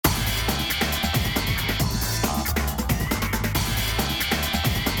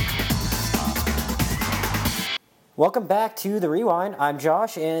Welcome back to The Rewind. I'm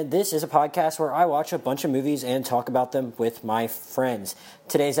Josh, and this is a podcast where I watch a bunch of movies and talk about them with my friends.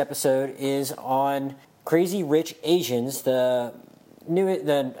 Today's episode is on Crazy Rich Asians, the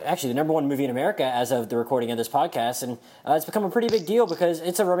number one movie in America as of the recording of this podcast, and it's become a pretty big deal because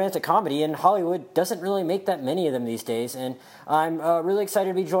it's a romantic comedy, and Hollywood doesn't really make that many of them these days. And I'm really excited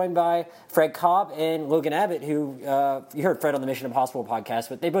to be joined by Fred Kolb and Logan Abbott, who you heard Fred on the Mission Impossible podcast,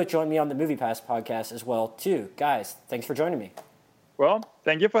 but they both joined me on the Movie Pass podcast as well too. Guys, thanks for joining me. Well,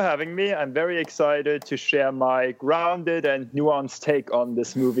 thank you for having me. I'm very excited to share my grounded and nuanced take on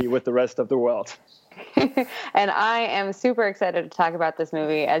this movie with the rest of the world. And I am super excited to talk about this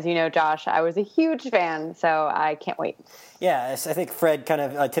movie. As you know, Josh, I was a huge fan, so I can't wait. Yeah, I think Fred kind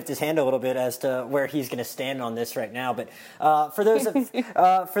of tipped his hand a little bit as to where he's going to stand on this right now. But for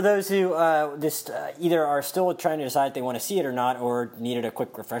those who just either are still trying to decide if they want to see it or not, or needed a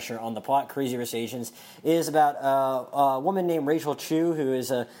quick refresher on the plot, Crazy Rich Asians is about a woman named Rachel Chu, who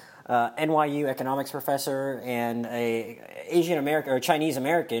is a NYU economics professor and a Asian American or Chinese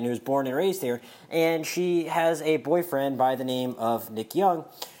American who's born and raised here, and she has a boyfriend by the name of Nick Young,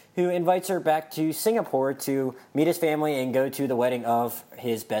 who invites her back to Singapore to meet his family and go to the wedding of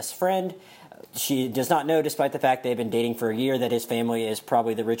his best friend. She does not know, despite the fact they've been dating for a year, that his family is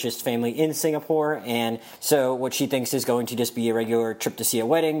probably the richest family in Singapore, and so what she thinks is going to just be a regular trip to see a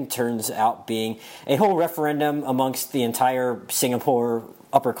wedding turns out being a whole referendum amongst the entire Singapore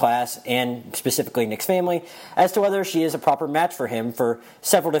upper class, and specifically Nick's family, as to whether she is a proper match for him for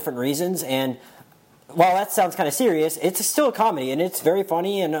several different reasons. And while that sounds kind of serious, it's still a comedy, and it's very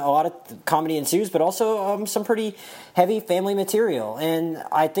funny, and a lot of comedy ensues, but also some pretty heavy family material. And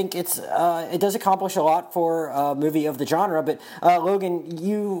I think it does accomplish a lot for a movie of the genre. But Logan,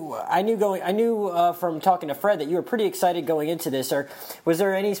 I knew from talking to Fred that you were pretty excited going into this. Or was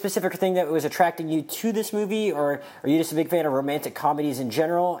there any specific thing that was attracting you to this movie, or are you just a big fan of romantic comedies in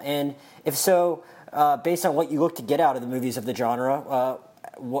general? And if so, based on what you look to get out of the movies of the genre,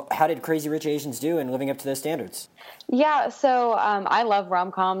 how did Crazy Rich Asians do in living up to those standards? Yeah, so I love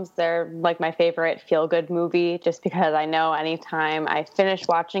rom-coms. They're like my favorite feel-good movie, just because I know anytime I finish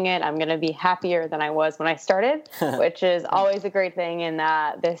watching it, I'm going to be happier than I was when I started, which is always a great thing in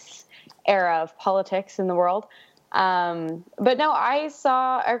this era of politics in the world. But no, I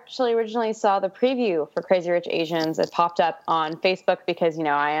originally saw the preview for Crazy Rich Asians. It popped up on Facebook because,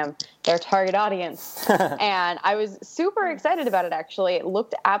 I am their target audience. And I was super excited about it, actually. It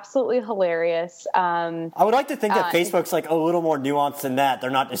looked absolutely hilarious. I would like to think that Facebook's like a little more nuanced than that. They're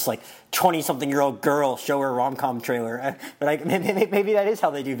not just like 20-something-year-old girl show her rom-com trailer. But maybe that is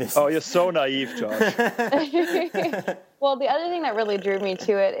how they do business. Oh, you're so naive, Josh. Well, the other thing that really drew me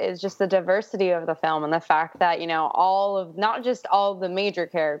to it is just the diversity of the film and the fact that, not just all of the major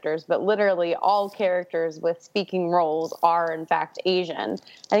characters, but literally all characters with speaking roles are, in fact, Asian.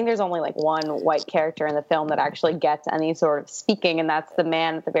 I think there's only like one white character in the film that actually gets any sort of speaking, and that's the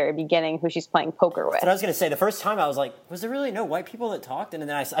man at the very beginning who she's playing poker with. But I was going to say, the first time I was like, was there really no white people that talked? And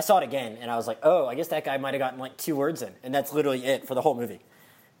then I saw it again, and I was like, oh, I guess that guy might have gotten like 2 words in, and that's literally it for the whole movie.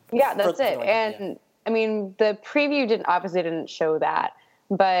 Yeah, that's it. And I mean, the preview didn't show that,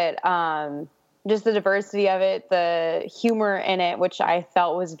 but just the diversity of it, the humor in it, which I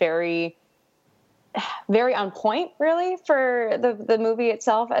felt was very, very on point, really, for the movie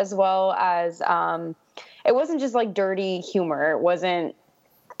itself, as well as it wasn't just like dirty humor. It wasn't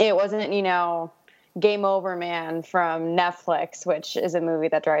Game Over Man from Netflix, which is a movie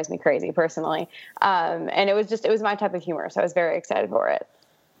that drives me crazy personally. And it was my type of humor, so I was very excited for it.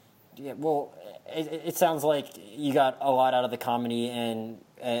 Yeah, well, it sounds like you got a lot out of the comedy, and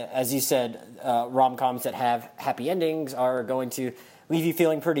as you said, rom-coms that have happy endings are going to leave you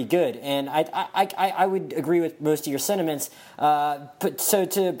feeling pretty good. And I would agree with most of your sentiments. But so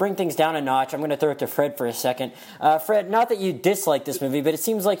to bring things down a notch, I'm going to throw it to Fred for a second. Fred, not that you dislike this movie, but it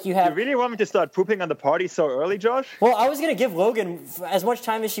seems like you have... You really want me to start pooping on the party so early, Josh? Well, I was going to give Logan as much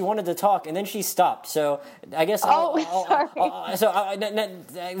time as she wanted to talk, and then she stopped. So I guess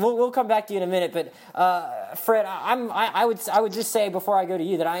we'll come back to you in a minute. But Fred, I would just say before I go to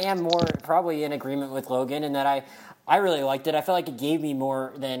you that I am more probably in agreement with Logan, and that I really liked it. I feel like it gave me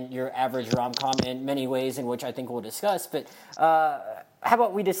more than your average rom-com in many ways, in which I think we'll discuss. But how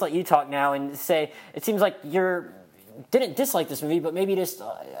about we just let you talk now and say, it seems like you didn't dislike this movie, but maybe just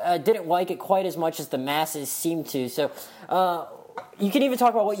didn't like it quite as much as the masses seem to. So you can even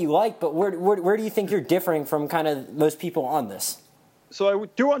talk about what you like, but where do you think you're differing from kind of most people on this? So I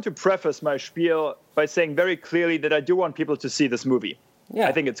do want to preface my spiel by saying very clearly that I do want people to see this movie. Yeah.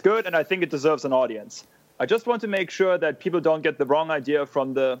 I think it's good, and I think it deserves an audience. I just want to make sure that people don't get the wrong idea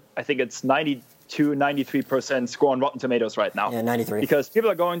from I think it's 92 92, 93% score on Rotten Tomatoes right now. Yeah, 93. Because people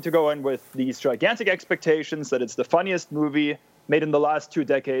are going to go in with these gigantic expectations that it's the funniest movie made in the last 2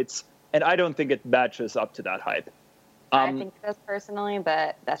 decades, and I don't think it matches up to that hype. I think it does personally,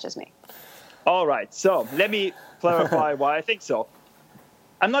 but that's just me. All right, so let me clarify why I think so.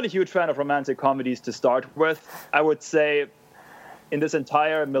 I'm not a huge fan of romantic comedies to start with. I would say in this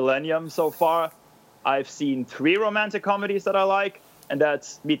entire millennium so far, I've seen 3 romantic comedies that I like, and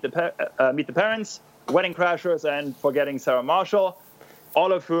that's Meet the Parents, Wedding Crashers, and Forgetting Sarah Marshall,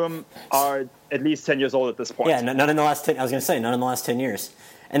 all of whom are at least 10 years old at this point. Yeah, none in the last 10. I was going to say none in the last 10 years,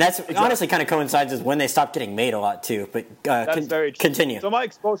 and that's honestly kind of coincides with when they stopped getting made a lot too. But that's very true. Continue. So my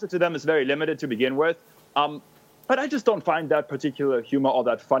exposure to them is very limited to begin with, but I just don't find that particular humor all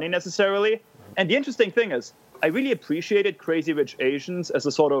that funny necessarily. And the interesting thing is, I really appreciated Crazy Rich Asians as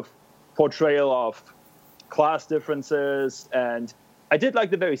a sort of portrayal of class differences, and I did like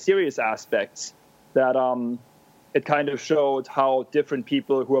the very serious aspects that it kind of showed how different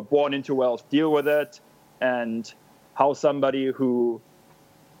people who are born into wealth deal with it, and how somebody who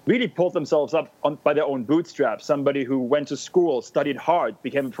really pulled themselves up by their own bootstraps, somebody who went to school, studied hard,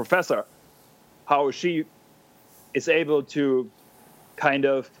 became a professor, how she is able to kind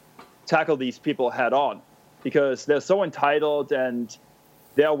of tackle these people head on, because they're so entitled and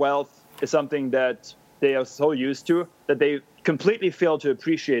their wealth is something that they are so used to that they completely fail to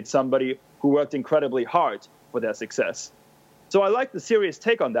appreciate somebody who worked incredibly hard for their success. So I like the serious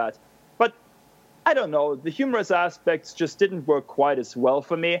take on that, but I don't know, the humorous aspects just didn't work quite as well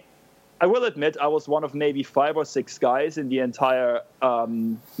for me. I will admit I was one of maybe 5 or 6 guys in the entire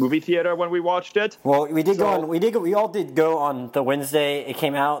movie theater when we watched it. Well, we all did go on the Wednesday it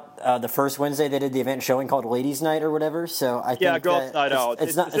came out. The first Wednesday they did the event showing called Ladies' Night or whatever. So I think Girls' Night Out.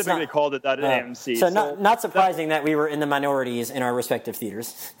 It's specifically called it that at AMC. So not surprising that we were in the minorities in our respective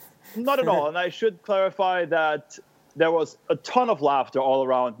theaters. Not at all. And I should clarify that there was a ton of laughter all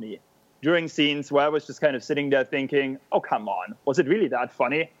around me during scenes where I was just kind of sitting there thinking, oh, come on, was it really that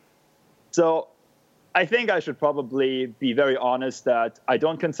funny? So I think I should probably be very honest that I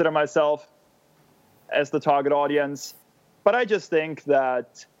don't consider myself as the target audience, but I just think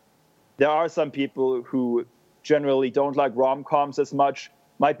that there are some people who generally don't like rom-coms as much,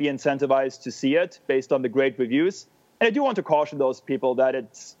 might be incentivized to see it based on the great reviews. And I do want to caution those people that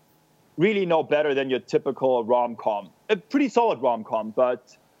it's really no better than your typical rom-com. A pretty solid rom-com,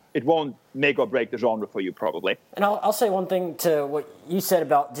 but it won't make or break the genre for you, probably. And I'll say one thing to what you said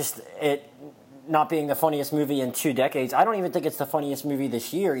about just it not being the funniest movie in 2 decades. I don't even think it's the funniest movie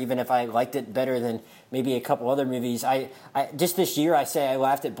this year, even if I liked it better than maybe a couple other movies. I just this year, I say I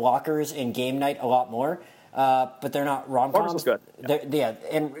laughed at Blockers and Game Night a lot more, but they're not rom-coms. Blockers was good. Yeah,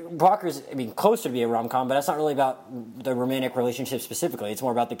 and Blockers, I mean, closer to be a rom-com, but that's not really about the romantic relationship specifically. It's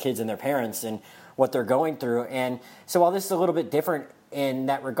more about the kids and their parents and what they're going through. And so while this is a little bit different in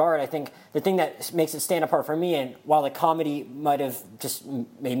that regard, I think the thing that makes it stand apart for me, and while the comedy might have just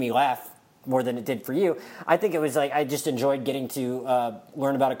made me laugh more than it did for you, I think it was like I just enjoyed getting to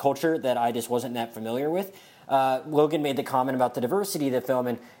learn about a culture that I just wasn't that familiar with. Logan made the comment about the diversity of the film,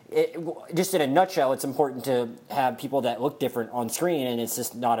 and just in a nutshell, it's important to have people that look different on screen, and it's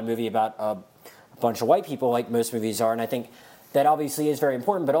just not a movie about a bunch of white people like most movies are, and I think that obviously is very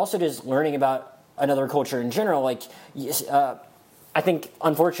important, but also just learning about another culture in general, like I think,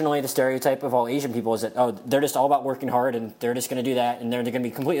 unfortunately, the stereotype of all Asian people is that, oh, they're just all about working hard and they're just going to do that and they're going to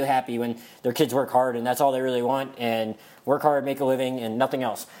be completely happy when their kids work hard and that's all they really want and work hard, make a living, and nothing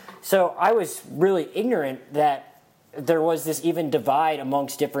else. So I was really ignorant that there was this even divide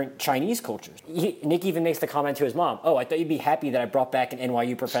amongst different Chinese cultures. Nick even makes the comment to his mom, oh, I thought you'd be happy that I brought back an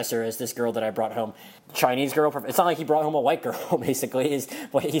NYU professor as this girl that I brought home. Chinese girl, it's not like he brought home a white girl, basically, is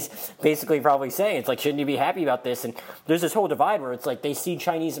what he's basically probably saying. It's like, shouldn't you be happy about this? And there's this whole divide where it's like they see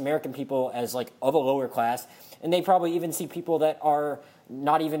Chinese American people as like of a lower class, and they probably even see people that are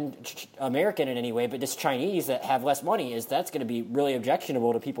not even American in any way, but just Chinese that have less money, that's going to be really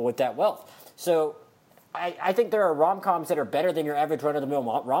objectionable to people with that wealth. So I think there are rom-coms that are better than your average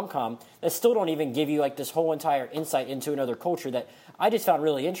run-of-the-mill rom-com that still don't even give you like this whole entire insight into another culture that I just found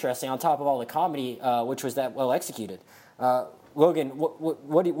really interesting on top of all the comedy, which was that well executed. Logan,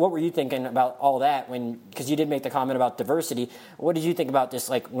 what were you thinking about all that because you did make the comment about diversity? What did you think about this,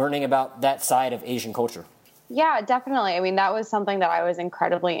 like learning about that side of Asian culture? Yeah, definitely. I mean, that was something that I was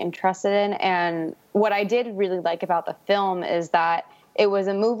incredibly interested in. And what I did really like about the film is that it was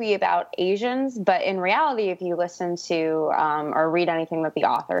a movie about Asians, but in reality, if you listen to or read anything that the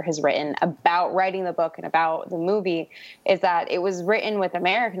author has written about writing the book and about the movie, is that it was written with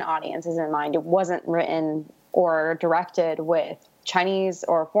American audiences in mind. It wasn't written or directed with Chinese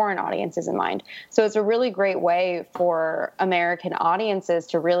or foreign audiences in mind. So it's a really great way for American audiences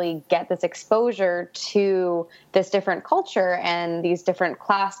to really get this exposure to this different culture and these different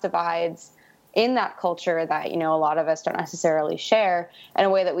class divides in that culture that, a lot of us don't necessarily share, in a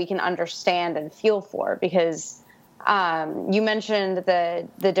way that we can understand and feel for. Because you mentioned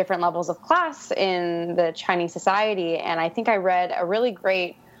the different levels of class in the Chinese society, and I think I read a really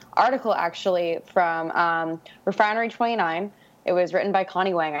great article actually from Refinery 29. It was written by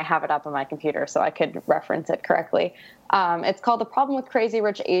Connie Wang. I have it up on my computer so I could reference it correctly. It's called "The Problem with Crazy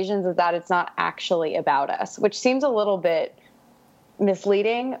Rich Asians is that it's not actually about us," which seems a little bit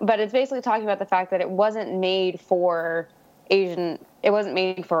misleading, but it's basically talking about the fact that it wasn't made for Asians, it wasn't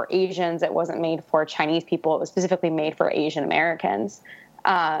made for Chinese people. It was specifically made for Asian Americans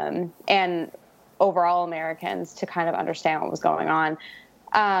and overall Americans to kind of understand what was going on.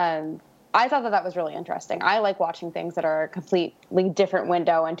 I thought that was really interesting. I like watching things that are a completely different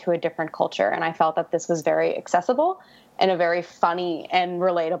window into a different culture, and I felt that this was very accessible in a very funny and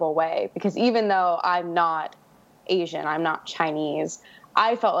relatable way, because even though I'm not Asian, I'm not Chinese,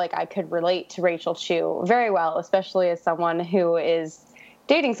 I felt like I could relate to Rachel Chu very well, especially as someone who is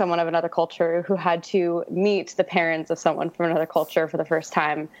dating someone of another culture who had to meet the parents of someone from another culture for the first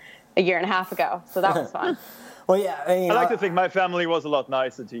time a year and a half ago. So that was fun. Well, yeah, I like to think my family was a lot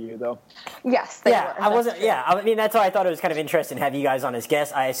nicer to you, though. Yes, they were. I wasn't. Yeah, I mean, that's why I thought it was kind of interesting to have you guys on as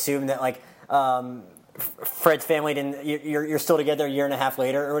guests. I assumed that Fred's family didn't. You're still together a year and a half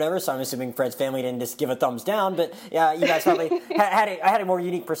later or whatever. So I'm assuming Fred's family didn't just give a thumbs down. But yeah, you guys probably I had a more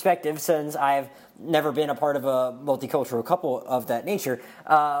unique perspective since I've never been a part of a multicultural couple of that nature.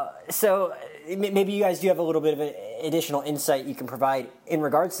 So maybe you guys do have a little bit of an additional insight you can provide in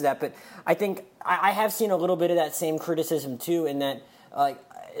regards to that. But I think I have seen a little bit of that same criticism too, in that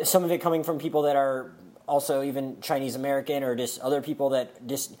some of it coming from people that are also even Chinese American or just other people that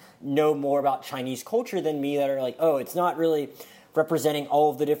just know more about Chinese culture than me, that are like, oh, it's not really representing all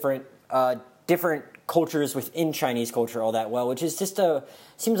of the different cultures within Chinese culture all that well, which is just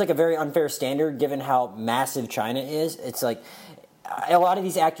seems like a very unfair standard given how massive China is. It's like a lot of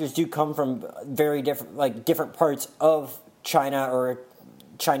these actors do come from very different parts of China or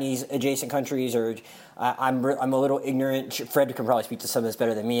Chinese adjacent countries, or I'm a little ignorant. Fred can probably speak to some of this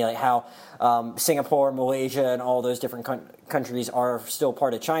better than me, like how Singapore, Malaysia, and all those different countries are still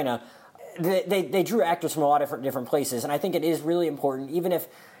part of China. They drew actors from a lot of different places, and I think it is really important, even if,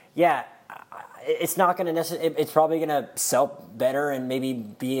 it's not going to necessarily, it's probably going to sell better and maybe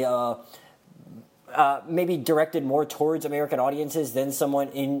be maybe directed more towards American audiences than someone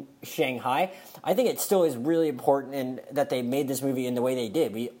in Shanghai. I think it still is really important in that they made this movie in the way they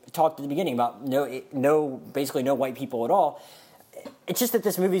did. We talked at the beginning about basically no white people at all. It's just that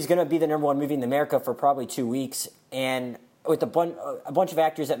this movie is going to be the number one movie in America for probably 2 weeks, and with a bunch of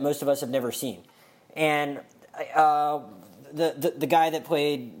actors that most of us have never seen. And the guy that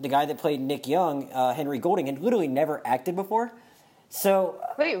played Nick Young, Henry Golding, had literally never acted before. So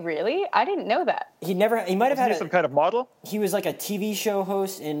wait, really? I didn't know that. He might have had some kind of model. He was like a TV show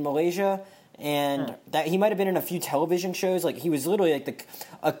host in Malaysia, and that he might have been in a few television shows. Like he was literally like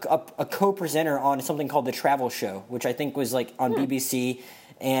a co-presenter on something called The Travel Show, which I think was like on BBC,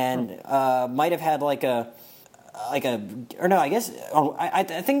 and might have had I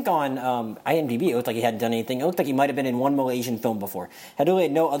think on IMDb it looked like he hadn't done anything. It looked like he might have been in one Malaysian film before. Had really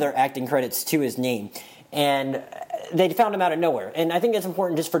no other acting credits to his name, and they found him out of nowhere. And I think it's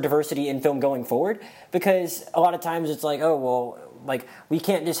important just for diversity in film going forward, because a lot of times it's like, oh, well, like we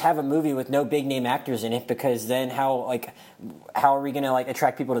can't just have a movie with no big name actors in it, because then how are we going to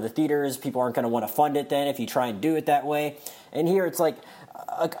attract people to the theaters? People aren't going to want to fund it then if you try and do it that way. And here it's like,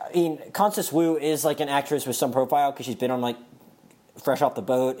 Constance Wu is like an actress with some profile because she's been on Fresh Off the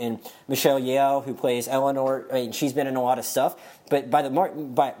Boat, and Michelle Yeoh, who plays Eleanor, she's been in a lot of stuff. But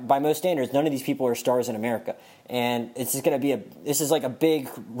by most standards, none of these people are stars in America, and it's just going to be this is like a big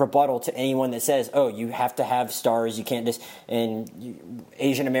rebuttal to anyone that says, oh, you have to have stars, you can't just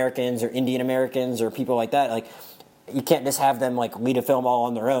Asian Americans or Indian Americans or people like that, you can't just have them lead a film all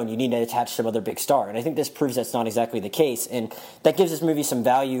on their own. You need to attach some other big star, and I think this proves that's not exactly the case, and that gives this movie some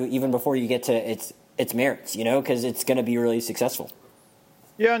value even before you get to its merits, because it's going to be really successful.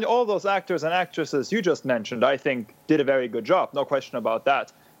 Yeah, and all those actors and actresses you just mentioned, I think, did a very good job. No question about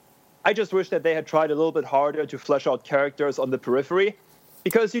that. I just wish that they had tried a little bit harder to flesh out characters on the periphery,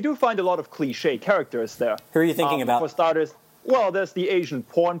 because you do find a lot of cliche characters there. Who are you thinking about? For starters, well, there's the Asian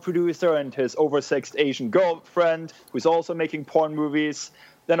porn producer and his oversexed Asian girlfriend, who's also making porn movies.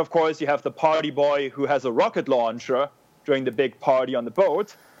 Then, of course, you have the party boy who has a rocket launcher during the big party on the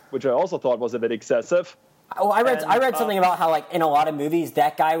boat, which I also thought was a bit excessive. Oh, I read something about how, like, in a lot of movies,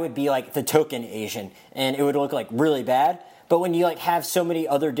 that guy would be, like, the token Asian, and it would look, like, really bad. But when you, like, have so many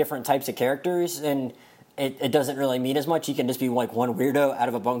other different types of characters, and it doesn't really mean as much. You can just be, like, one weirdo out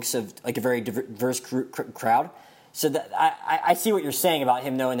of a bunch of, like, a very diverse crowd. So that I see what you're saying about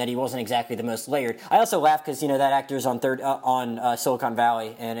him knowing that he wasn't exactly the most layered. I also laugh because, that actor's on Silicon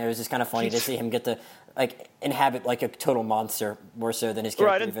Valley, and it was just kind of funny to see him get to, like, inhabit like a total monster more so than his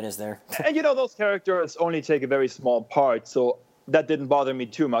character even is there. And those characters only take a very small part, so that didn't bother me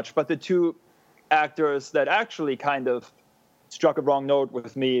too much. But the two actors that actually kind of struck a wrong note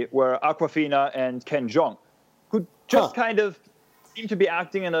with me were Awkwafina and Ken Jeong, who just kind of seemed to be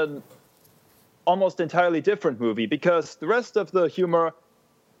acting in an almost entirely different movie, because the rest of the humor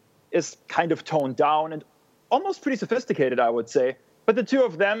is kind of toned down and almost pretty sophisticated, I would say. But the two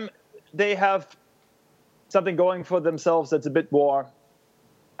of them, they have something going for themselves that's a bit more,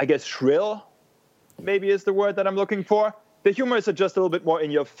 I guess, shrill, maybe is the word that I'm looking for. The humor is just a little bit more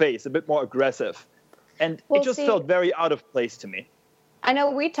in your face, a bit more aggressive. And it just felt very out of place to me. I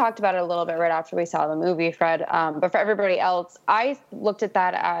know we talked about it a little bit right after we saw the movie, Fred, but for everybody else, I looked at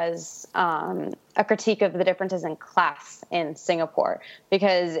that as a critique of the differences in class in Singapore.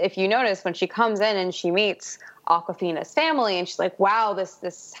 Because if you notice, when she comes in and she meets Awkwafina's family, and she's like, wow,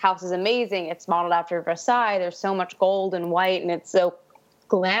 this house is amazing. It's modeled after Versailles. There's so much gold and white, and it's so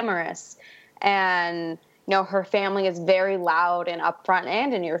glamorous. And, her family is very loud and upfront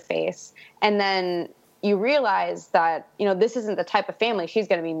and in your face. And then you realize that, this isn't the type of family she's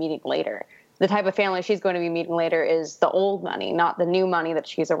going to be meeting later. The type of family she's going to be meeting later is the old money, not the new money that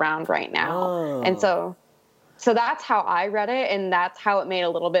she's around right now. Oh. And so that's how I read it, and that's how it made a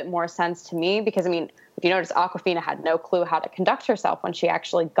little bit more sense to me, because, if you notice, Awkwafina had no clue how to conduct herself when she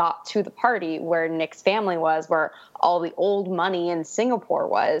actually got to the party where Nick's family was, where all the old money in Singapore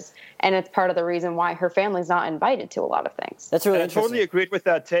was, and it's part of the reason why her family's not invited to a lot of things. That's really interesting. I totally agreed with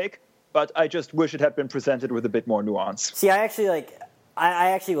that take, but I just wish it had been presented with a bit more nuance. See, I actually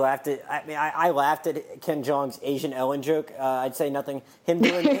laughed at. I laughed at Ken Jeong's Asian Ellen joke. I'd say nothing. Him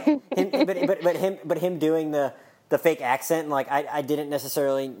doing him doing the fake accent. Like I didn't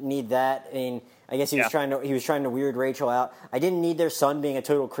necessarily need that. I guess he was trying to weird Rachel out. I didn't need their son being a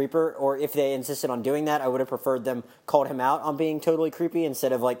total creeper. Or if they insisted on doing that, I would have preferred them called him out on being totally creepy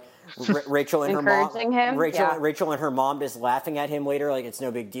instead of like Rachel and her mom. Him? Rachel and her mom just laughing at him later, like it's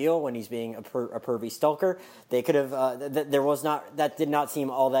no big deal when he's being a pervy stalker. They could have. That did not seem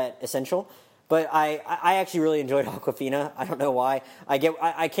all that essential. But I actually really enjoyed Awkwafina. I don't know why.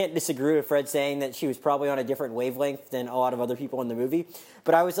 I can't disagree with Fred saying that she was probably on a different wavelength than a lot of other people in the movie.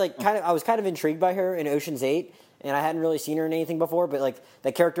 But I was kind of intrigued by her in Ocean's 8, and I hadn't really seen her in anything before. But like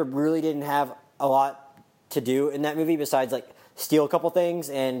that character really didn't have a lot to do in that movie besides like steal a couple things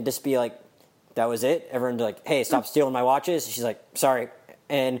and just be like, that was it. Everyone's like, hey, stop stealing my watches. She's like, sorry.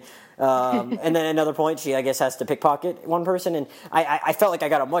 And then another point, she, I guess, has to pickpocket one person. And I felt like I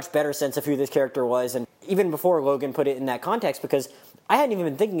got a much better sense of who this character was. And even before Logan put it in that context, because I hadn't even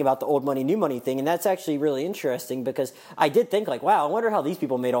been thinking about the old money, new money thing. And that's actually really interesting because I did think like, wow, I wonder how these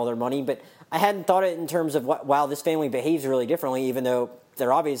people made all their money. But I hadn't thought it in terms of, wow, this family behaves really differently, even though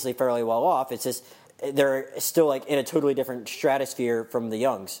they're obviously fairly well off. It's just they're still like in a totally different stratosphere from the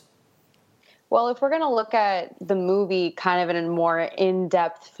Youngs. Well, if we're going to look at the movie kind of in a more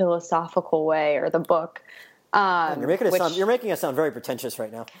in-depth philosophical way, or the book, you're making us sound very pretentious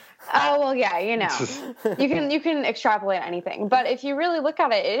right now. Oh well, yeah, you can extrapolate anything, but if you really look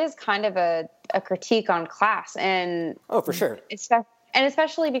at it, it is kind of a critique on class, and for sure,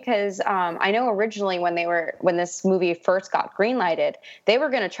 especially because I know originally when this movie first got greenlighted, they were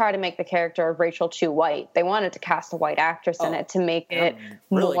going to try to make the character of Rachel Chu white. They wanted to cast a white actress in it to make it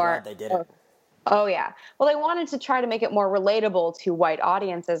really more. Glad they did it. Oh, yeah. Well, they wanted to try to make it more relatable to white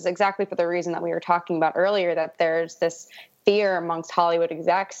audiences, exactly for the reason that we were talking about earlier, that there's this fear amongst Hollywood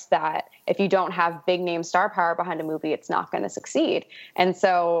execs that if you don't have big name star power behind a movie, it's not going to succeed. And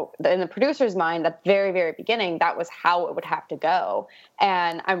so in the producer's mind, at the very, very beginning, that was how it would have to go.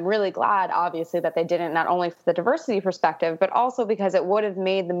 And I'm really glad, obviously, that they didn't, not only for the diversity perspective, but also because it would have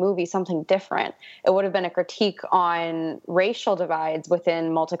made the movie something different. It would have been a critique on racial divides within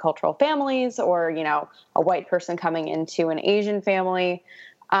multicultural families, or, a white person coming into an Asian family.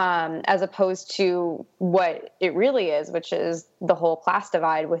 As opposed to what it really is, which is the whole class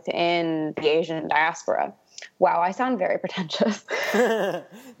divide within the Asian diaspora. Wow, I sound very pretentious. No.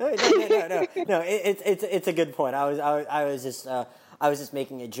 It's a good point. I was just I was just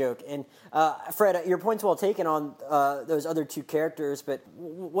making a joke. And Fred, your point's well taken on those other two characters, but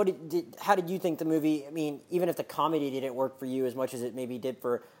how did you think the movie, I mean, even if the comedy didn't work for you as much as it maybe did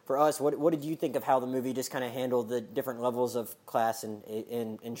for us, what did you think of how the movie just kind of handled the different levels of class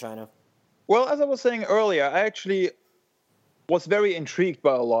in China? Well, as I was saying earlier, I actually was very intrigued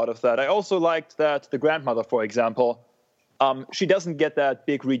by a lot of that. I also liked that the grandmother, for example, she doesn't get that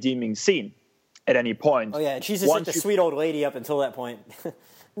big redeeming scene at any point. Oh, yeah, and she's just such a sweet old lady up until that point.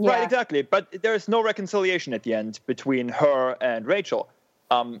 Yeah. Right, exactly. But there's no reconciliation at the end between her and Rachel,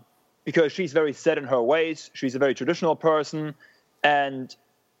 because she's very set in her ways. She's a very traditional person, and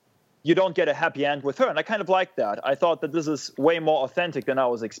you don't get a happy end with her. And I kind of like that. I thought that this is way more authentic than I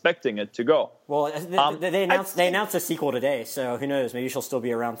was expecting it to go. Well, they announced a sequel today, so who knows? Maybe she'll still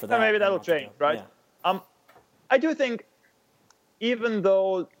be around for that. Maybe that'll change, right? Yeah. I do think, even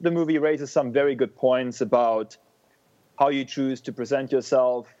though the movie raises some very good points about how you choose to present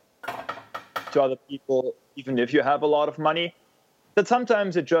yourself to other people, even if you have a lot of money, that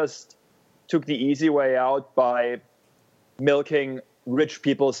sometimes it just took the easy way out by milking rich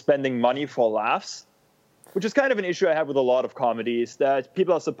people spending money for laughs, which is kind of an issue I have with a lot of comedies, that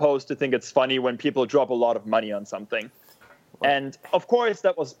people are supposed to think it's funny when people drop a lot of money on something. And of course,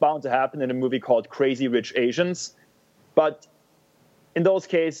 that was bound to happen in a movie called Crazy Rich Asians. But in those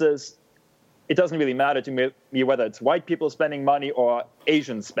cases, it doesn't really matter to me whether it's white people spending money or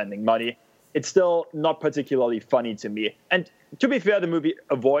Asians spending money. It's still not particularly funny to me. And to be fair, the movie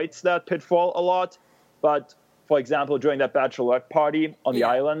avoids that pitfall a lot. But for example, during that bachelorette party on the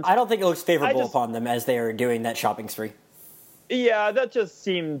island, I don't think it looks favorable upon them as they are doing that shopping spree. Yeah, that just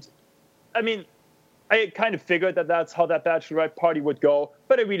seemed... I mean, I kind of figured that that's how that bachelorette party would go,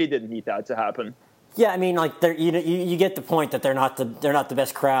 but I really didn't need that to happen. Yeah, I mean, like you get the point that they're not the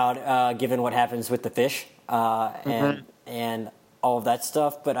best crowd given what happens with the fish and all of that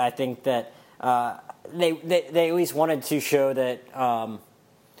stuff. But I think that they at least wanted to show that.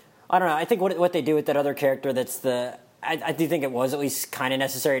 I don't know. I think what they do with that other character, I do think it was at least kind of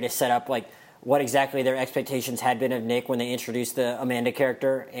necessary to set up like what exactly their expectations had been of Nick when they introduced the Amanda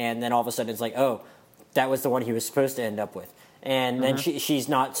character, and then all of a sudden it's like, oh, that was the one he was supposed to end up with. And then she's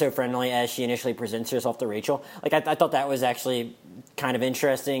not so friendly as she initially presents herself to Rachel. Like I thought that was actually kind of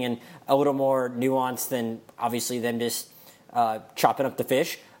interesting and a little more nuanced than obviously them just chopping up the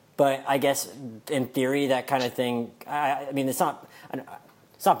fish. But I guess in theory that kind of thing. I mean, it's not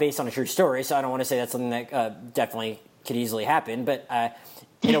based on a true story, so I don't want to say that's something that definitely could easily happen. But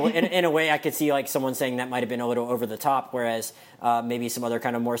in a way, I could see like someone saying that might have been a little over the top, whereas maybe some other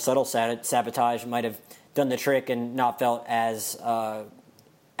kind of more subtle sabotage might have done the trick and not felt as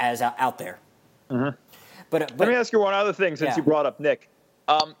out there. Mm-hmm. But let me ask you one other thing since you brought up Nick.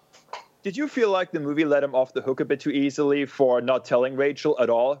 Did you feel like the movie let him off the hook a bit too easily for not telling Rachel at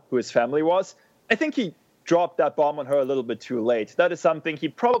all who his family was? I think he dropped that bomb on her a little bit too late. That is something he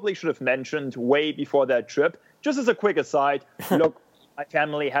probably should have mentioned way before that trip. Just as a quick aside, look, my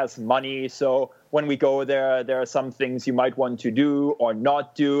family has money, so when we go there are some things you might want to do or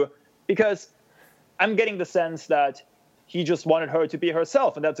not do, because I'm getting the sense that he just wanted her to be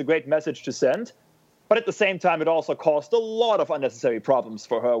herself, and that's a great message to send. But at the same time, it also caused a lot of unnecessary problems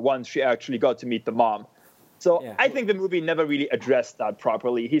for her once she actually got to meet the mom. So I think the movie never really addressed that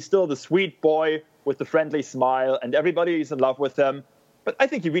properly. He's still the sweet boy with the friendly smile, and everybody is in love with him. But I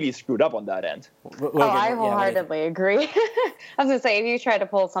think he really screwed up on that end. Logan, I wholeheartedly agree. I was going to say, if you tried to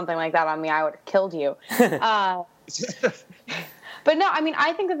pull something like that on me, I would have killed you. But no, I mean,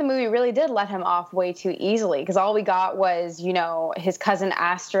 I think that the movie really did let him off way too easily, because all we got was, his cousin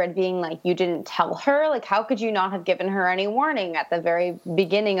Astrid being like, you didn't tell her? Like, how could you not have given her any warning at the very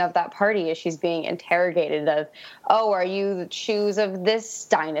beginning of that party as she's being interrogated of, oh, are you the shoes of this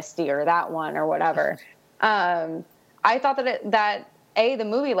dynasty or that one or whatever? I thought that A, the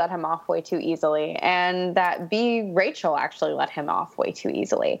movie let him off way too easily, and that B, Rachel actually let him off way too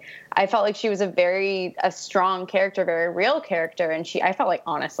easily. I felt like she was a strong character, very real character, and I felt like,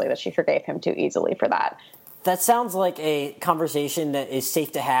 honestly, that she forgave him too easily for that. That sounds like a conversation that is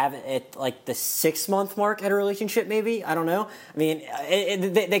safe to have at like the 6-month mark at a relationship, maybe. I don't know. I mean,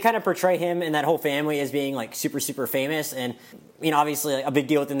 they kind of portray him and that whole family as being like super, super famous. And, obviously like, a big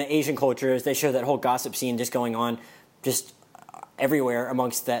deal within the Asian culture is they show that whole gossip scene just going on just everywhere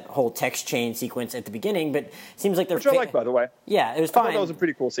amongst that whole text chain sequence at the beginning. But it seems like they're... Which I like, by the way. Yeah, it was fine. I thought that was a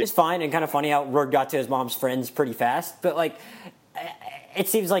pretty cool scene. It's fine and kind of funny how word got to his mom's friends pretty fast. But like... It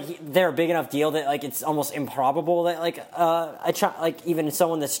seems like they're a big enough deal that like it's almost improbable that like even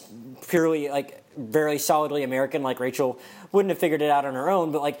someone that's purely like very solidly American like Rachel wouldn't have figured it out on her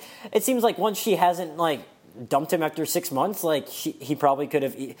own. But like it seems like once she hasn't like dumped him after 6 months, like he probably could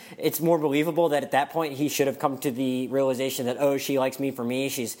have. It's more believable that at that point he should have come to the realization that, oh, she likes me for me,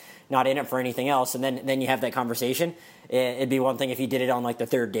 she's not in it for anything else, and then you have that conversation. It'd be one thing if he did it on like the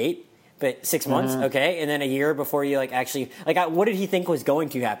third date, but 6 months, okay, and then a year before you like actually like what did he think was going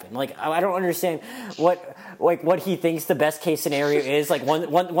to happen? Like I don't understand what he thinks the best case scenario is. Like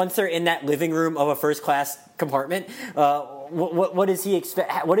once they're in that living room of a first class compartment. What does he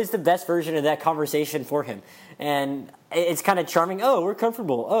expect? What is the best version of that conversation for him? And it's kind of charming. Oh, we're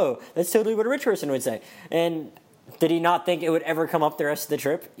comfortable. Oh, that's totally what a rich person would say. And did he not think it would ever come up the rest of the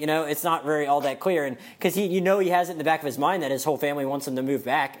trip? You know, it's not very all that clear. And because he has it in the back of his mind that his whole family wants him to move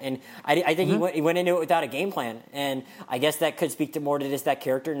back. And I think he went into it without a game plan. And I guess that could speak to more to just that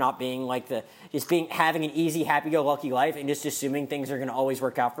character not being like having an easy, happy-go-lucky life and just assuming things are going to always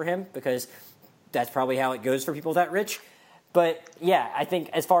work out for him, because that's probably how it goes for people that rich. But, yeah, I think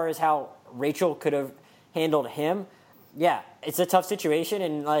as far as how Rachel could have handled him, yeah, it's a tough situation,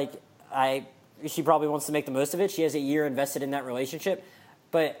 and, like, she probably wants to make the most of it. She has a year invested in that relationship.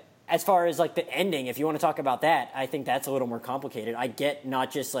 But as far as, like, the ending, if you want to talk about that, I think that's a little more complicated. I get not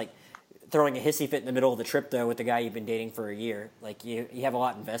just, like, throwing a hissy fit in the middle of the trip, though, with the guy you've been dating for a year. Like, you have a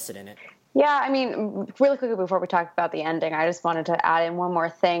lot invested in it. Yeah, I mean, really quickly before we talk about the ending, I just wanted to add in one more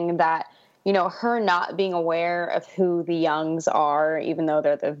thing that, you know, her not being aware of who the Youngs are, even though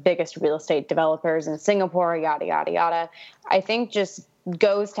they're the biggest real estate developers in Singapore, yada, yada, yada, I think just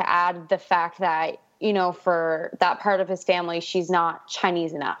goes to add the fact that, you know, for that part of his family, she's not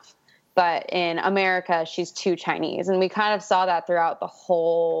Chinese enough. But in America, she's too Chinese. And we kind of saw that throughout the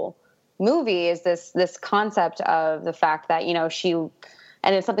whole movie, is this concept of the fact that, you know,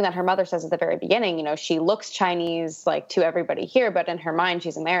 and it's something that her mother says at the very beginning, you know, she looks Chinese, like, to everybody here, but in her mind,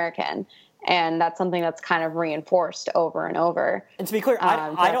 she's American. And that's something that's kind of reinforced over and over. And to be clear,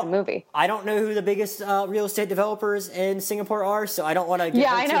 I don't know who the biggest real estate developers in Singapore are, so I don't want to give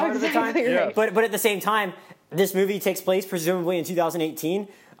her too hard of a time. Right. But at the same time, this movie takes place presumably in 2018.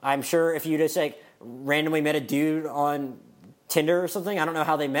 I'm sure if you just like randomly met a dude on Tinder or something, I don't know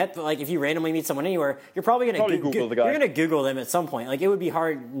how they met, but like if you randomly meet someone anywhere, you're probably going to Google the guy. You're going to Google them at some point. Like it would be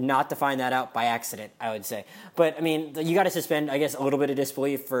hard not to find that out by accident, I would say. But I mean, you got to suspend, I guess, a little bit of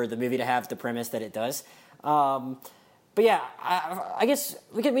disbelief for the movie to have the premise that it does. But yeah, I guess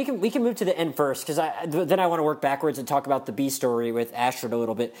we can move to the end first, because then I want to work backwards and talk about the B story with Astrid a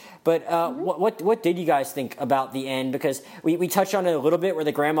little bit. But what did you guys think about the end? Because we touched on it a little bit, where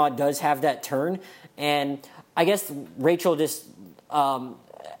the grandma does have that turn, and I guess Rachel just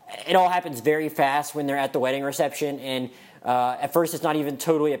it all happens very fast when they're at the wedding reception, and at first it's not even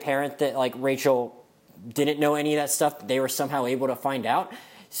totally apparent that like Rachel didn't know any of that stuff, but they were somehow able to find out.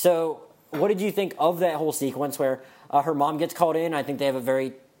 So what did you think of that whole sequence where her mom gets called in? I think they have a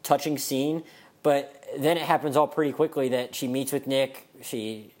very touching scene, but then it happens all pretty quickly that she meets with Nick.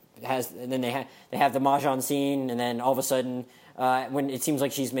 And then they have the mahjong scene, and then all of a sudden, when it seems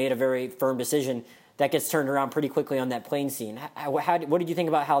like she's made a very firm decision, that gets turned around pretty quickly on that plane scene. What did you think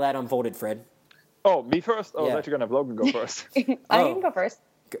about how that unfolded, Fred? Oh, me first? Oh, yeah. I thought you were going to have Logan go first. I can go first.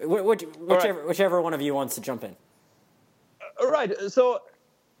 Whichever one of you wants to jump in. All right, so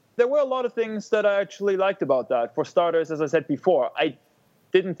there were a lot of things that I actually liked about that. For starters, as I said before, I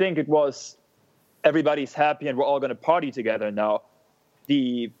didn't think it was everybody's happy and we're all going to party together now.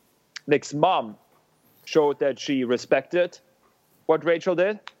 Nick's mom showed that she respected what Rachel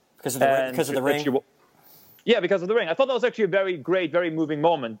did. Because of the ring? Yeah, because of the ring. I thought that was actually a very great, very moving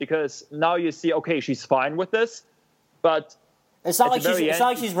moment, because now you see, okay, she's fine with this, but it's not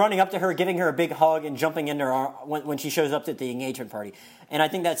like she's running up to her, giving her a big hug, and jumping into her when she shows up at the engagement party. And I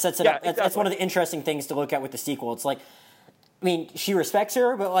think that sets it up. Exactly. That's one of the interesting things to look at with the sequel. It's like, I mean, she respects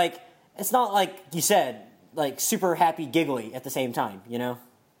her, but like, it's not like you said, like super happy, giggly at the same time, you know?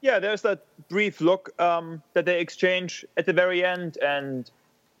 Yeah, there's that brief look that they exchange at the very end, and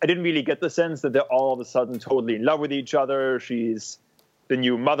I didn't really get the sense that they're all of a sudden totally in love with each other. She's the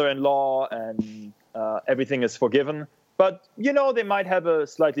new mother-in-law, and everything is forgiven. But, you know, they might have a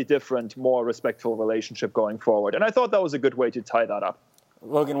slightly different, more respectful relationship going forward. And I thought that was a good way to tie that up.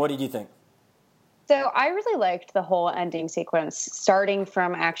 Logan, what did you think? So I really liked the whole ending sequence, starting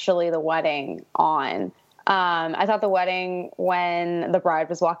from actually the wedding on. I thought the wedding, when the bride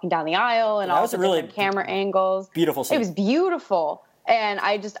was walking down the aisle and all the different camera angles. Beautiful scene. It was beautiful. And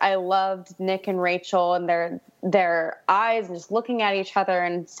I loved Nick and Rachel and their eyes and just looking at each other,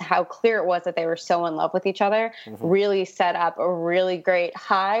 and how clear it was that they were so in love with each other. Mm-hmm. Really set up a really great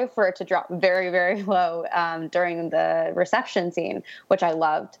high for it to drop very, very low during the reception scene, which I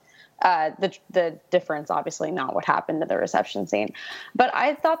loved. The difference, obviously, not what happened to the reception scene. But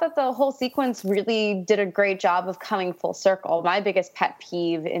I thought that the whole sequence really did a great job of coming full circle. My biggest pet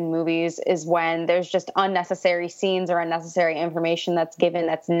peeve in movies is when there's just unnecessary scenes or unnecessary information that's given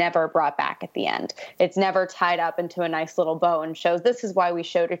that's never brought back at the end. It's never tied up into a nice little bow and shows this is why we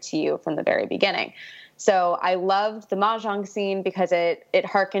showed it to you from the very beginning. So I loved the mahjong scene because it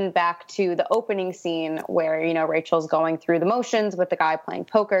harkened back to the opening scene where, you know, Rachel's going through the motions with the guy playing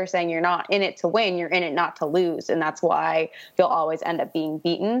poker, saying you're not in it to win, you're in it not to lose. And that's why you'll always end up being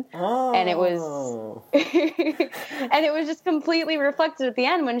beaten. Oh. And it was and it was just completely reflected at the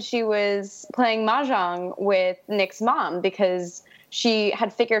end when she was playing mahjong with Nick's mom, because she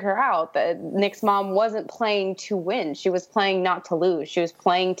had figured her out that Nick's mom wasn't playing to win. She was playing not to lose. She was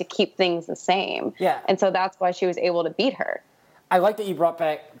playing to keep things the same. Yeah. And so that's why she was able to beat her. I like that you brought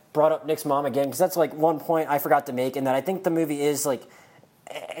up Nick's mom again, because that's like one point I forgot to make, and that I think the movie is like,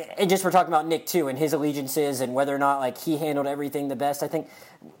 and just we're talking about Nick too and his allegiances and whether or not like he handled everything the best. I think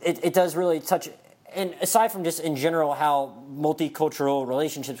it does really touch. And aside from just in general how multicultural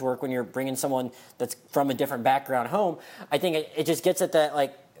relationships work when you're bringing someone that's from a different background home, I think it just gets at that,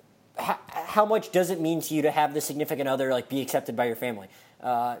 like, how much does it mean to you to have the significant other, like, be accepted by your family?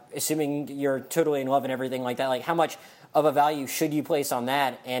 Assuming you're totally in love and everything like that, like, how much of a value should you place on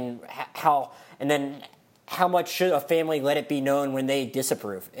that, and how much should a family let it be known when they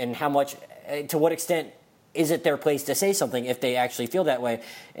disapprove, and how much, to what extent is it their place to say something if they actually feel that way?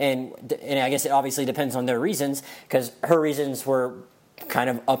 And I guess it obviously depends on their reasons, because her reasons were kind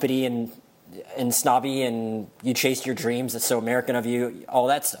of uppity and snobby, and you chased your dreams, that's so American of you, all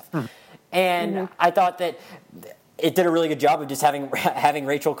that stuff. And I thought that it did a really good job of just having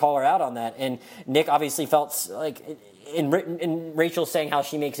Rachel call her out on that. And Nick obviously felt like, in Rachel saying how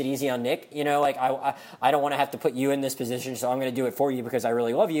she makes it easy on Nick, you know, like, I don't want to have to put you in this position, so I'm going to do it for you because I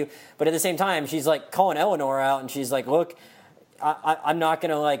really love you. But at the same time, she's like calling Eleanor out, and she's like, look, I'm not going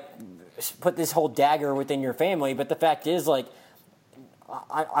to like put this whole dagger within your family, but the fact is, like,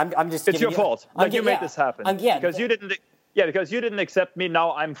 I'm just, it's your fault. Like, you made this happen. Because you didn't. Yeah, because you didn't accept me,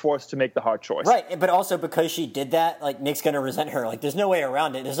 now I'm forced to make the hard choice. Right, but also because she did that, like, Nick's going to resent her. Like, there's no way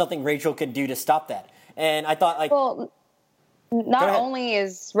around it. There's nothing Rachel can do to stop that. And I thought, like... Well, not only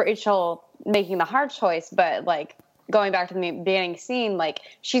is Rachel making the hard choice, but, like, going back to the beginning scene, like,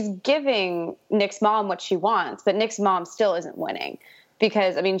 she's giving Nick's mom what she wants, but Nick's mom still isn't winning.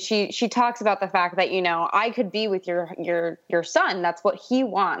 Because, I mean, she talks about the fact that, you know, I could be with your son. That's what he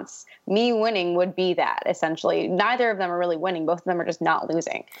wants. Me winning would be that, essentially. Neither of them are really winning. Both of them are just not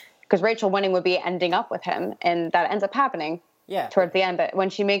losing. Because Rachel winning would be ending up with him. And that ends up happening towards the end. But when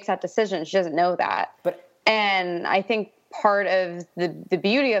she makes that decision, she doesn't know that. And I think part of the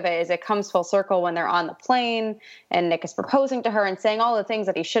beauty of it is it comes full circle when they're on the plane and Nick is proposing to her and saying all the things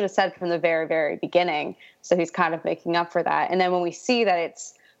that he should have said from the very, very beginning. So he's kind of making up for that. And then when we see that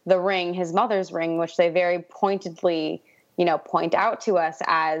it's the ring, his mother's ring, which they very pointedly, you know, point out to us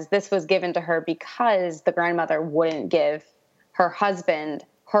as this was given to her because the grandmother wouldn't give her husband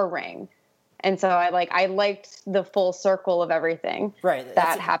her ring. And so I liked the full circle of everything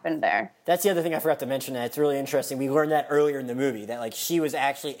that happened there. That's the other thing I forgot to mention. That it's really interesting. We learned that earlier in the movie, that like she was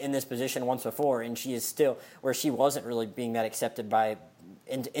actually in this position once before, and she is still where she wasn't really being that accepted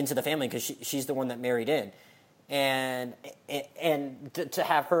into the family because she's the one that married in, and to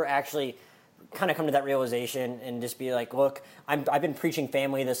have her actually kind of come to that realization and just be like, look, I've been preaching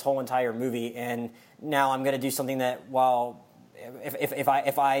family this whole entire movie, and now I'm going to do something that while.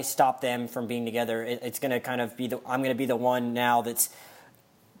 If I stop them from being together, it's going to kind of be I'm going to be the one now that's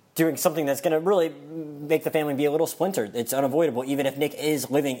doing something that's going to really make the family be a little splintered. It's unavoidable, even if Nick is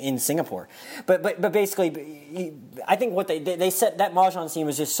living in Singapore. But basically, I think what they set that mahjong scene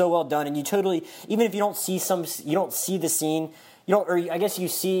was just so well done, and you totally, even if you don't see the scene, I guess you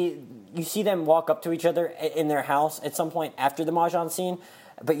see them walk up to each other in their house at some point after the mahjong scene.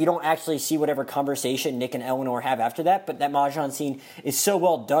 But you don't actually see whatever conversation Nick and Eleanor have after that. But that mahjong scene is so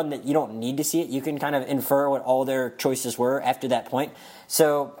well done that you don't need to see it. You can kind of infer what all their choices were after that point.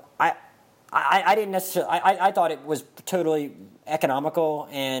 So I didn't necessarily. I thought it was totally economical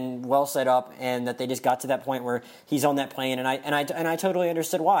and well set up, and that they just got to that point where he's on that plane, and I totally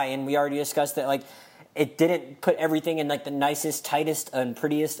understood why. And we already discussed that, like, it didn't put everything in like the nicest, tightest, and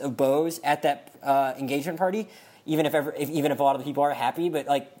prettiest of bows at that engagement party. Even if a lot of the people are happy, but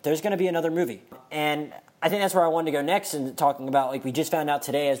like there's going to be another movie, and I think that's where I wanted to go next. And talking about, like, we just found out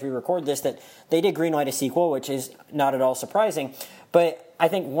today as we record this that they did greenlight a sequel, which is not at all surprising. But I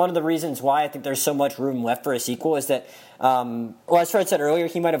think one of the reasons why I think there's so much room left for a sequel is that, as Fred said earlier,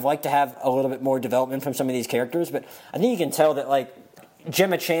 he might have liked to have a little bit more development from some of these characters, but I think you can tell that, like,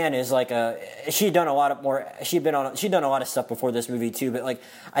 Gemma Chan is like she'd done a lot of stuff before this movie too, but like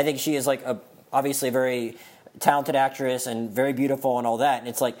I think she is like obviously a very talented actress and very beautiful and all that. And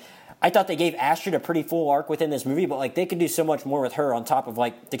it's like I thought they gave Astrid a pretty full arc within this movie, but like they could do so much more with her on top of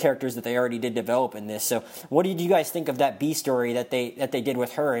like the characters that they already did develop in this. So what did you guys think of that B story that they did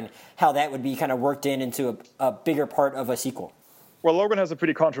with her and how that would be kind of worked into a bigger part of a sequel? Well, Logan has a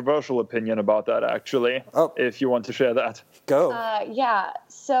pretty controversial opinion about that, actually, if you want to share that. Go. Yeah,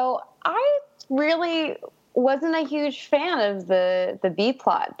 so I really wasn't a huge fan of the B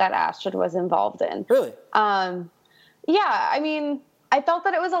plot that Astrid was involved in. Really? Yeah, I mean, I felt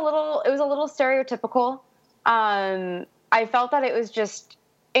that it was a little stereotypical. I felt that it was just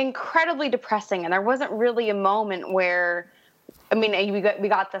incredibly depressing, and there wasn't really a moment where, I mean, we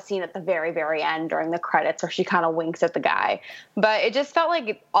got the scene at the very, very end during the credits where she kind of winks at the guy. But it just felt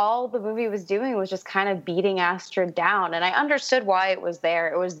like all the movie was doing was just kind of beating Astrid down. And I understood why it was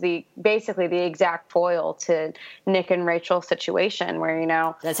there. It was basically the exact foil to Nick and Rachel's situation where, you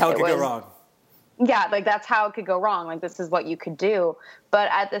know. That's how it could go wrong. Yeah, like that's how it could go wrong. Like this is what you could do. But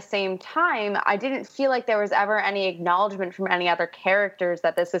at the same time, I didn't feel like there was ever any acknowledgement from any other characters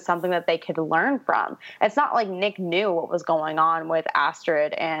that this is something that they could learn from. It's not like Nick knew what was going on with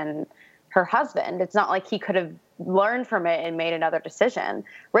Astrid and her husband. It's not like he could have learned from it and made another decision.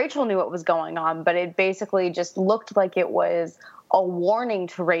 Rachel knew what was going on, but it basically just looked like it was a warning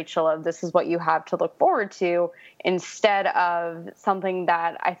to Rachel of this is what you have to look forward to instead of something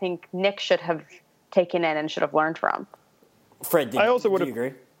that I think Nick should have taken in and should have learned from. Fred, do you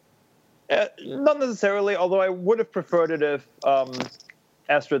agree? Not necessarily, although I would have preferred it if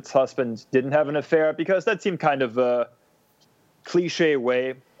Astrid's husband didn't have an affair, because that seemed kind of a cliche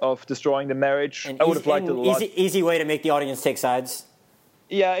way of destroying the marriage. I would have liked it a lot. Easy way to make the audience take sides.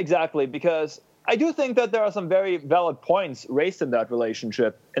 Yeah, exactly, because I do think that there are some very valid points raised in that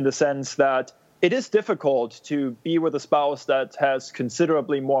relationship, in the sense that it is difficult to be with a spouse that has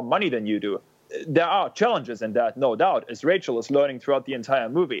considerably more money than you do. There are challenges in that, no doubt, as Rachel is learning throughout the entire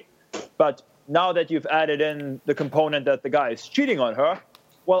movie. But now that you've added in the component that the guy is cheating on her,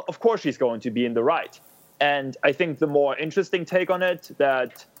 well, of course she's going to be in the right. And I think the more interesting take on it,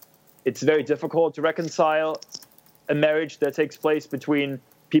 that it's very difficult to reconcile a marriage that takes place between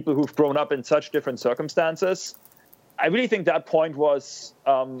people who've grown up in such different circumstances. I really think that point was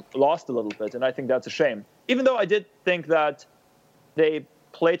lost a little bit, and I think that's a shame. Even though I did think that they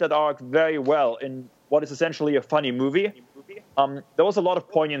played that arc very well in what is essentially a funny movie. There was a lot of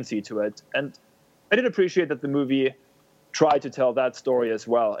poignancy to it, and I did appreciate that the movie tried to tell that story as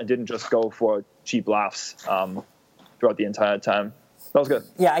well and didn't just go for cheap laughs throughout the entire time. That was good.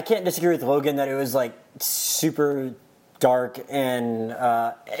 Yeah, I can't disagree with Logan that it was like super dark and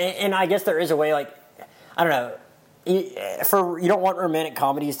I guess there is a way, like, I don't know, you don't want romantic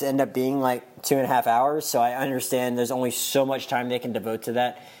comedies to end up being like 2.5 hours, so I understand there's only so much time they can devote to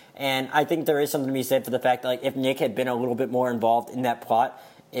that. And I think there is something to be said for the fact that, like, if Nick had been a little bit more involved in that plot,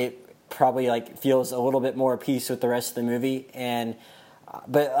 it probably like feels a little bit more at peace with the rest of the movie. And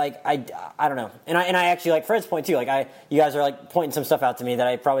but like I don't know, and I actually like Fred's point too. Like you guys are like pointing some stuff out to me that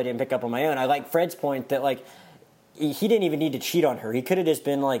I probably didn't pick up on my own. I like Fred's point that like he didn't even need to cheat on her. He could have just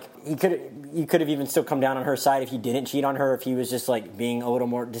been like you could have even still come down on her side if he didn't cheat on her. If he was just like being a little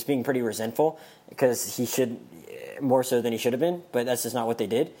more, just being pretty resentful, because he should more so than he should have been. But that's just not what they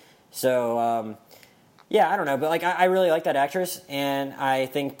did. So yeah, I don't know. But like I really like that actress, and I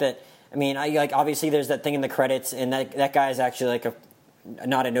think that I like obviously there's that thing in the credits, and that guy is actually like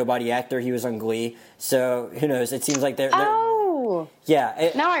not a nobody actor. He was on Glee, so who knows? It seems like they're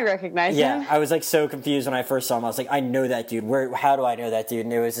yeah. Now I recognize him. Yeah, I was like so confused when I first saw him. I was like, I know that dude. How do I know that dude?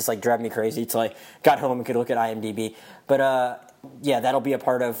 And it was just like driving me crazy till I got home and could look at IMDb. But yeah, that'll be a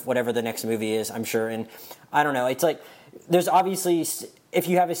part of whatever the next movie is, I'm sure. And I don't know. It's like there's obviously, if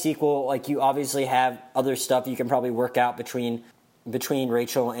you have a sequel, like you obviously have other stuff you can probably work out between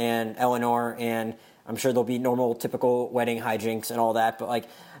Rachel and Eleanor, and I'm sure there'll be normal, typical wedding hijinks and all that. But like,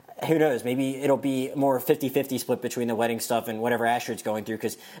 who knows? Maybe it'll be more 50-50 split between the wedding stuff and whatever Astrid's going through,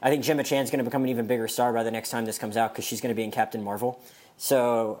 because I think Gemma Chan's going to become an even bigger star by the next time this comes out, because she's going to be in Captain Marvel.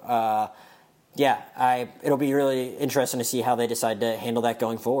 So, yeah, it'll be really interesting to see how they decide to handle that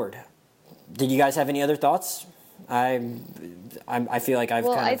going forward. Did you guys have any other thoughts? I feel like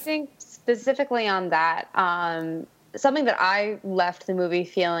I think specifically on that, something that I left the movie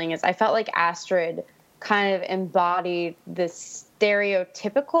feeling is I felt like Astrid kind of embodied this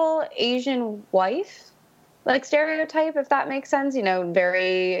stereotypical Asian wife, like stereotype, if that makes sense. You know,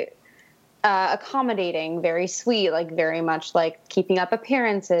 very accommodating, very sweet, like very much like keeping up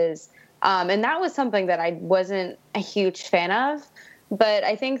appearances. And that was something that I wasn't a huge fan of. But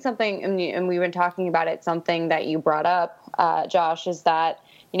I think something, and we've been talking about it, something that you brought up, Josh, is that,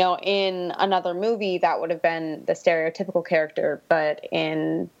 in another movie that would have been the stereotypical character, but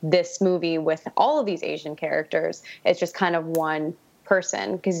in this movie with all of these Asian characters, it's just kind of one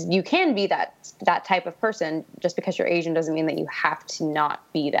person, because you can be that type of person. Just because you're Asian doesn't mean that you have to not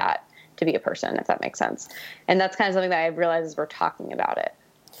be that to be a person, if that makes sense. And that's kind of something that I realized as we're talking about it.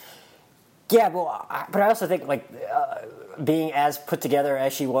 Yeah, but I also think being as put together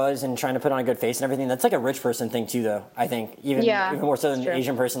as she was and trying to put on a good face and everything, that's like a rich person thing too, though. I think even more so than an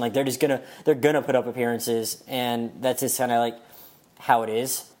Asian person, like they're gonna put up appearances, and that's just kind of like how it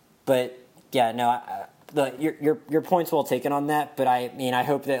is. But yeah, no, your point's well taken on that. But I mean, I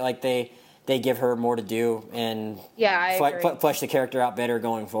hope that like they give her more to do and flesh the character out better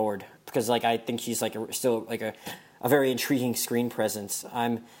going forward, because like I think she's like still like a very intriguing screen presence.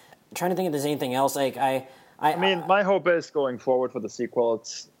 I'm trying to think if there's anything else. Like I mean, my hope is going forward for the sequel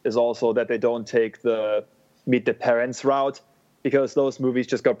is also that they don't take the meet the parents route, because those movies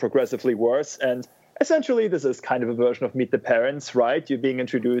just got progressively worse. And essentially, this is kind of a version of Meet the Parents, right? You're being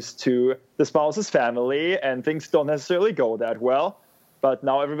introduced to the spouse's family, and things don't necessarily go that well. But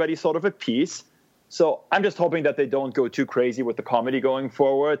now everybody's sort of at peace. So I'm just hoping that they don't go too crazy with the comedy going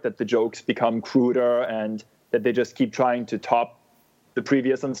forward, that the jokes become cruder, and that they just keep trying to top the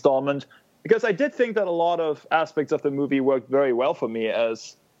previous installment. Because I did think that a lot of aspects of the movie worked very well for me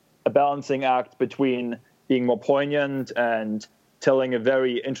as a balancing act between being more poignant and telling a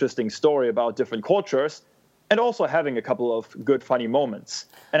very interesting story about different cultures, and also having a couple of good, funny moments.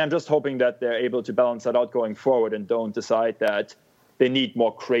 And I'm just hoping that they're able to balance that out going forward and don't decide that they need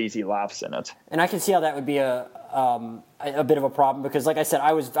more crazy laughs in it. And I can see how that would be a bit of a problem, because, like I said,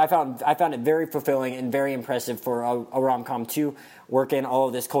 I found it very fulfilling and very impressive for a rom-com to work in all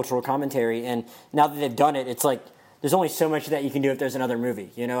of this cultural commentary. And now that they've done it, it's like there's only so much that you can do if there's another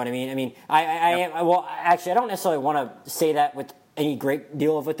movie. You know what I mean? I mean, I don't necessarily want to say that with any great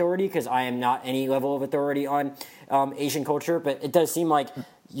deal of authority, because I am not any level of authority on Asian culture, but it does seem like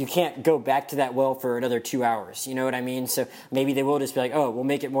you can't go back to that well for another 2 hours. You know what I mean? So maybe they will just be like, oh, we'll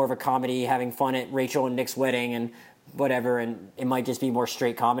make it more of a comedy, having fun at Rachel and Nick's wedding and whatever, and it might just be more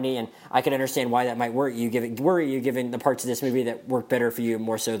straight comedy. And I can understand why that might worry you, given the parts of this movie that work better for you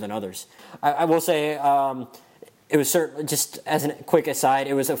more so than others. I will say it was certainly, just as a quick aside,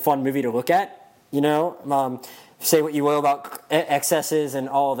 it was a fun movie to look at. You know, say what you will about excesses and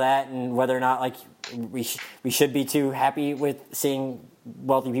all that, and whether or not like we should be too happy with seeing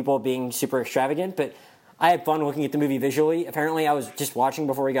wealthy people being super extravagant, but I had fun looking at the movie visually. Apparently, I was just watching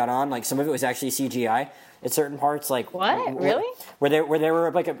before we got on. Like, some of it was actually CGI at certain parts. Like, what? Really? Where there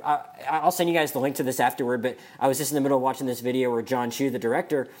were like I'll send you guys the link to this afterward. But I was just in the middle of watching this video where John Chu, the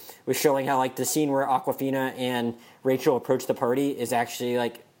director, was showing how like the scene where Awkwafina and Rachel approach the party is actually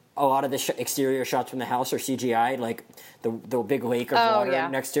like a lot of the exterior shots from the house are CGI. Like the big lake of water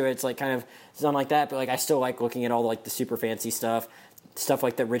next to it. It's like kind of something like that. But like I still like looking at all like the super fancy stuff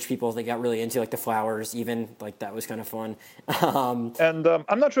like that rich people they got really into, like the flowers, even like that was kind of fun. And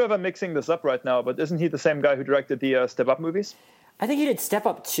I'm not sure if I'm mixing this up right now, but isn't he the same guy who directed the Step Up movies? I think he did Step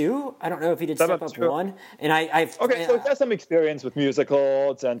Up 2. I don't know if he did Step Up 1. And so he has some experience with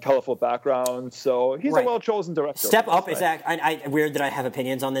musicals and colorful backgrounds, so he's a well-chosen director. Step Up is weird that I have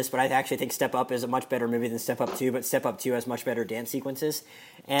opinions on this, but I actually think Step Up is a much better movie than Step Up 2, but Step Up 2 has much better dance sequences.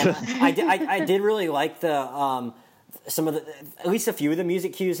 And I did really like the some of the, at least a few of the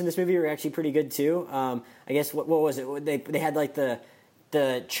music cues in this movie were actually pretty good too. I guess what was it? They had like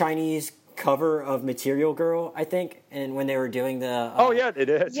the Chinese cover of Material Girl, I think, and when they were doing the they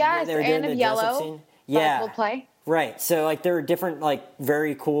did. Yes, they were doing and the of Yellow. scene. Yeah, Coldplay. Right. So like there are different like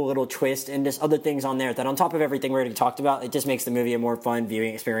very cool little twists and just other things on there that on top of everything we already talked about, it just makes the movie a more fun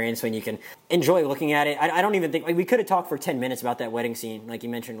viewing experience when you can enjoy looking at it. I don't even think like we could have talked for 10 minutes about that wedding scene, like you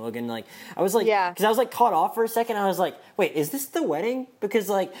mentioned, Logan. Like I was like, because I was like caught off for a second. I was like, wait, is this the wedding? Because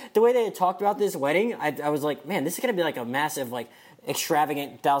like the way they had talked about this wedding, I was like, man, this is gonna be like a massive like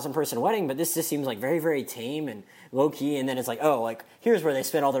extravagant 1,000-person wedding, but this just seems like very, very tame and low key. And then it's like, oh, like here's where they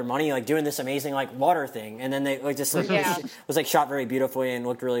spent all their money, like doing this amazing like water thing. And then they like just like it was like shot very beautifully and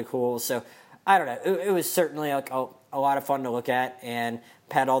looked really cool. So I don't know, it was certainly like a lot of fun to look at and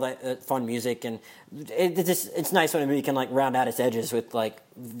had all that fun music. And it's nice when a movie can like round out its edges with like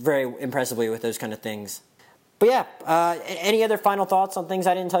very impressively with those kind of things. But yeah, any other final thoughts on things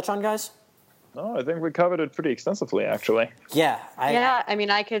I didn't touch on, guys? No, I think we covered it pretty extensively, actually. Yeah. I mean,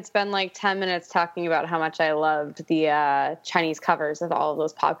 I could spend like 10 minutes talking about how much I loved the Chinese covers of all of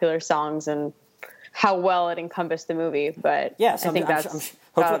those popular songs and how well it encompassed the movie. But yeah, I think that's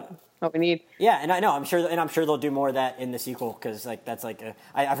what we need. Yeah, and I know I'm sure they'll do more of that in the sequel because like that's like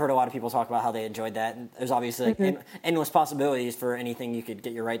I've heard a lot of people talk about how they enjoyed that, and there's obviously like endless possibilities for anything you could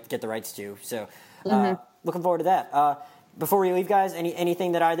get the rights to. So looking forward to that. Before we leave, guys,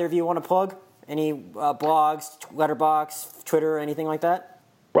 anything that either of you want to plug? Any blogs, Letterboxd, Twitter, anything like that?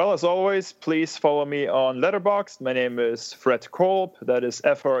 Well, as always, please follow me on Letterboxd. My name is Fred Kolb. That is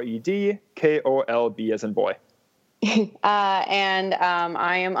FredKolb as in boy. And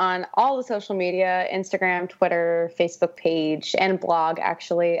I am on all the social media, Instagram, Twitter, Facebook page, and blog,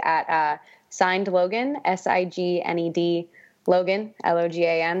 actually, at Signed Logan, SIGNED Logan,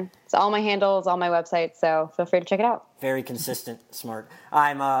 LOGAN. It's all my handles, all my websites, so feel free to check it out. Very consistent, smart.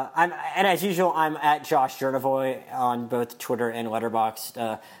 I'm and as usual, I'm at Josh Jurnovoy on both Twitter and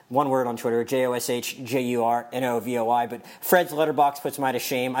Letterboxd. One word on Twitter, JOSHJURNOVOY. But Fred's Letterboxd puts me to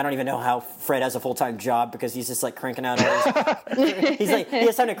shame. I don't even know how Fred has a full-time job because he's just like cranking out all these. He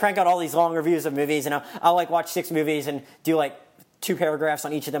has time to crank out all these long reviews of movies, and I'll like watch 6 movies and do like 2 paragraphs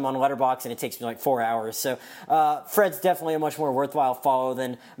on each of them on Letterboxd, and it takes me like 4 hours. So Fred's definitely a much more worthwhile follow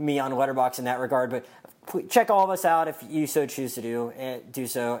than me on Letterboxd in that regard. But check all of us out if you so choose to do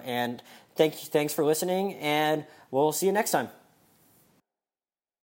so. And thanks for listening, and we'll see you next time.